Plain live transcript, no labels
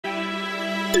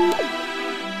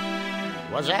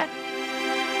Was that?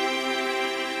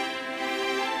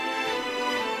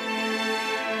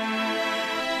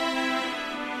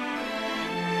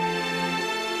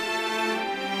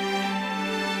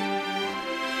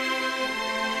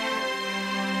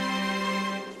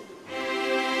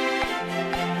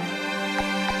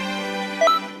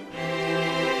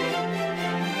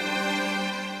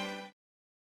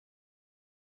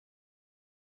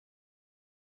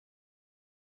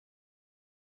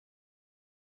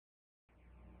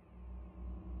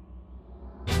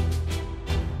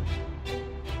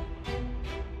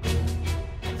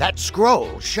 That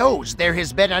scroll shows there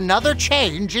has been another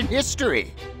change in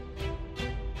history.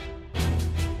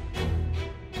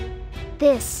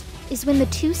 This is when the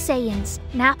two Saiyans,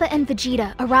 Nappa and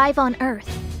Vegeta, arrive on Earth.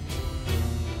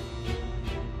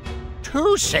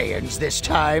 Two Saiyans this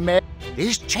time, eh?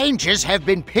 These changes have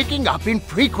been picking up in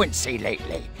frequency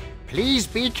lately. Please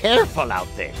be careful out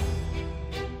there.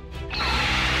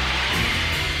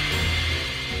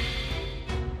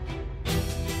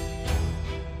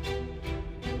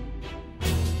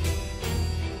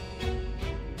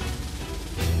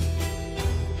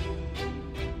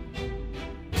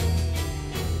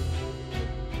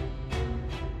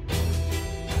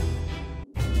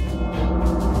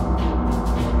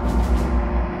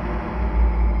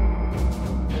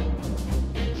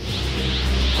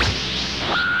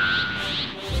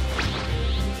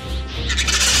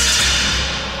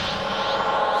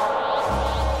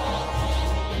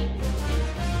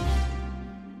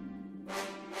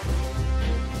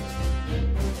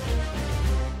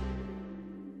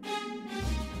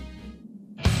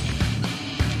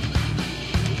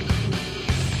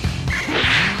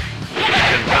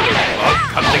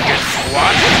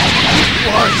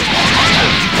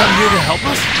 Come here to help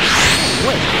us?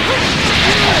 Wait.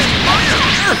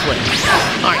 Earthquake!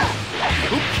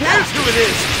 Who cares who it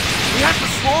is? We have to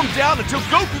slow him down until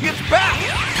Goku gets back!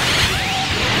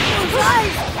 Those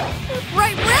eyes! They're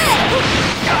bright red!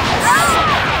 Oh!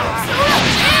 So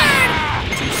scared!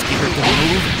 Too scared to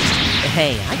move?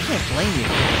 Hey, I can't blame you.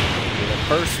 With a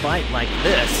first fight like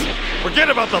this.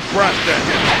 Forget about the brat then.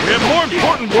 We have more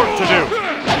important work to do.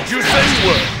 Did you say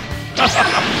you would? No,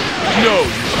 you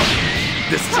don't.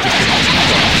 This is just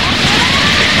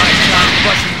take my time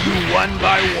crushing you one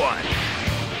by one.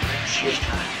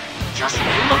 Vegeta, just look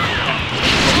at that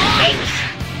face.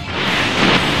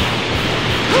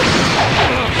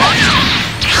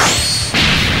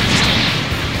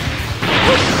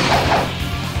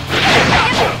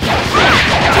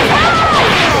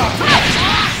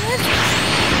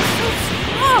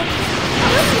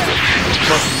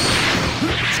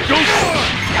 It's Goku!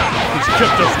 He's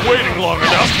kept us waiting long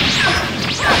enough!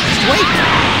 Wait!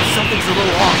 Something's a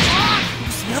little off.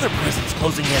 Who's the other presence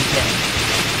closing in then?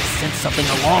 Sent something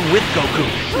along with Goku.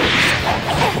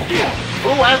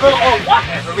 Whoever or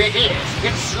whatever it is,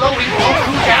 it's slowing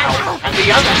Goku down, and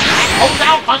the others can't hold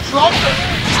out much longer.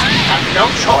 Have no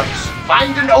choice.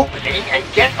 Find an opening and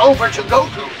get over to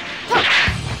Goku.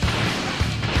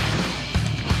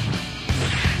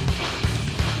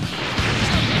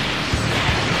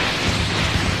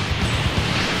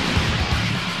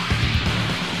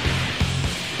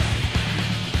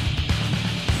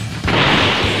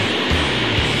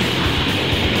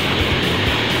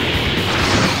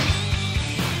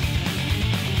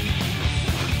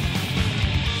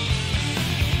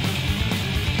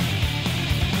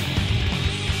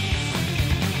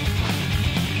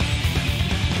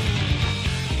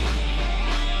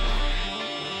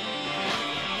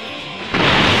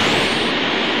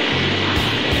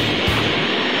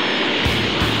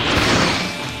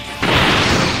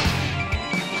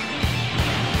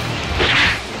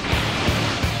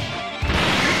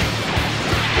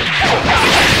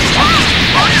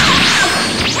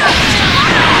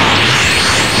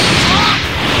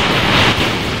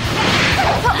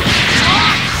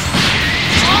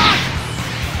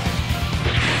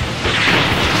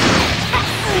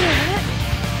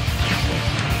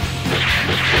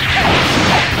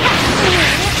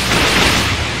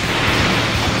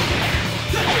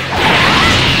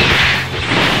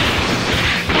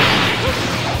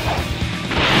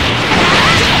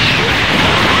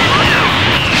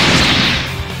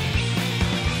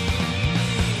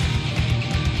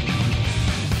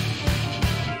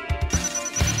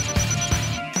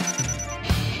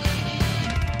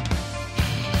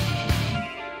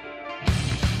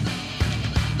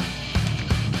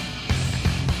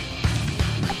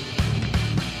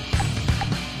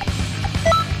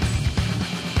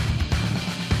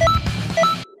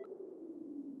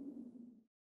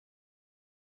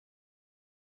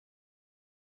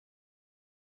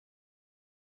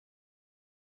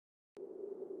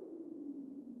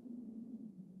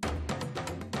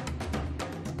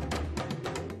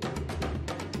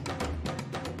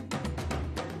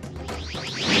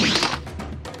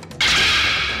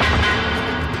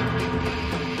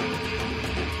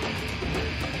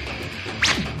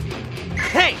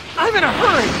 I'm in a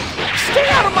hurry! Stay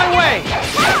out of my way!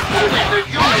 When the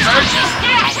universe is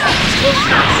dead! He's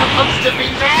not supposed to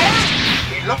be dead!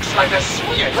 He looks like a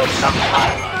Saiyan of some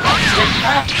kind. In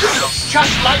fact, he looks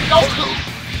just like Goku!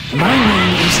 My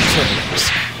name is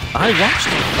Turles. I watched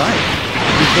you fight.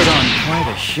 You put on quite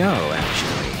a show,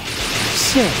 actually.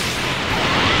 Say,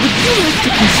 would you like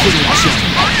to consider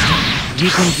change? You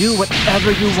can do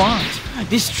whatever you want.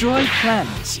 Destroy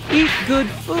planets, eat good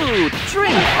food,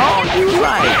 drink all you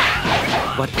like.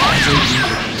 Whatever you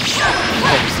wish.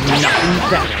 There's nothing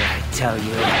better, I tell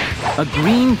you. A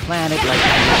green planet like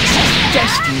this is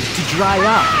destined to dry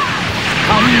up.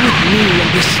 Come with me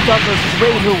and discover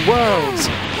greater worlds.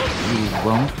 You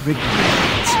won't regret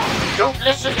it. Don't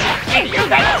listen to any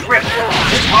of that drip!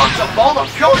 It wants a ball of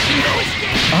pure evil!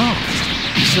 Oh,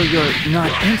 so you're not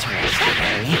interested,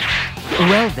 eh?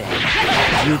 Well then,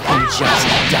 you can just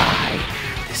die.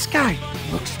 This guy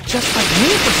looks just like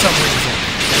me for some reason.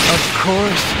 Of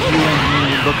course you and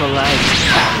me look alike.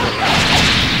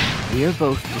 We're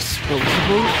both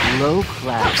disposable,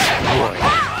 low-class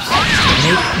warriors.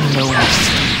 Make no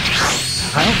mistake.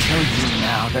 I'll tell you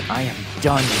now that I am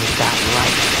done with that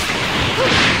life.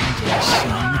 Dear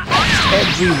son,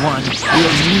 everyone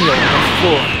will kneel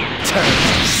before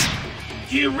Turles.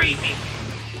 Do you read me?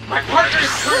 My partner is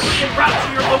currently en route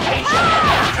to your location.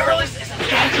 Turles is a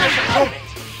dangerous opponent.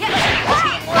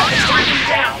 Teamwork is breaking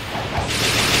down.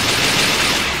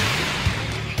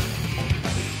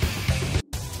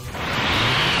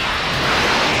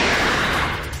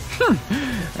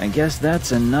 I guess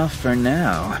that's enough for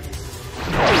now.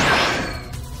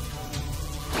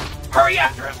 Hurry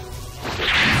after him!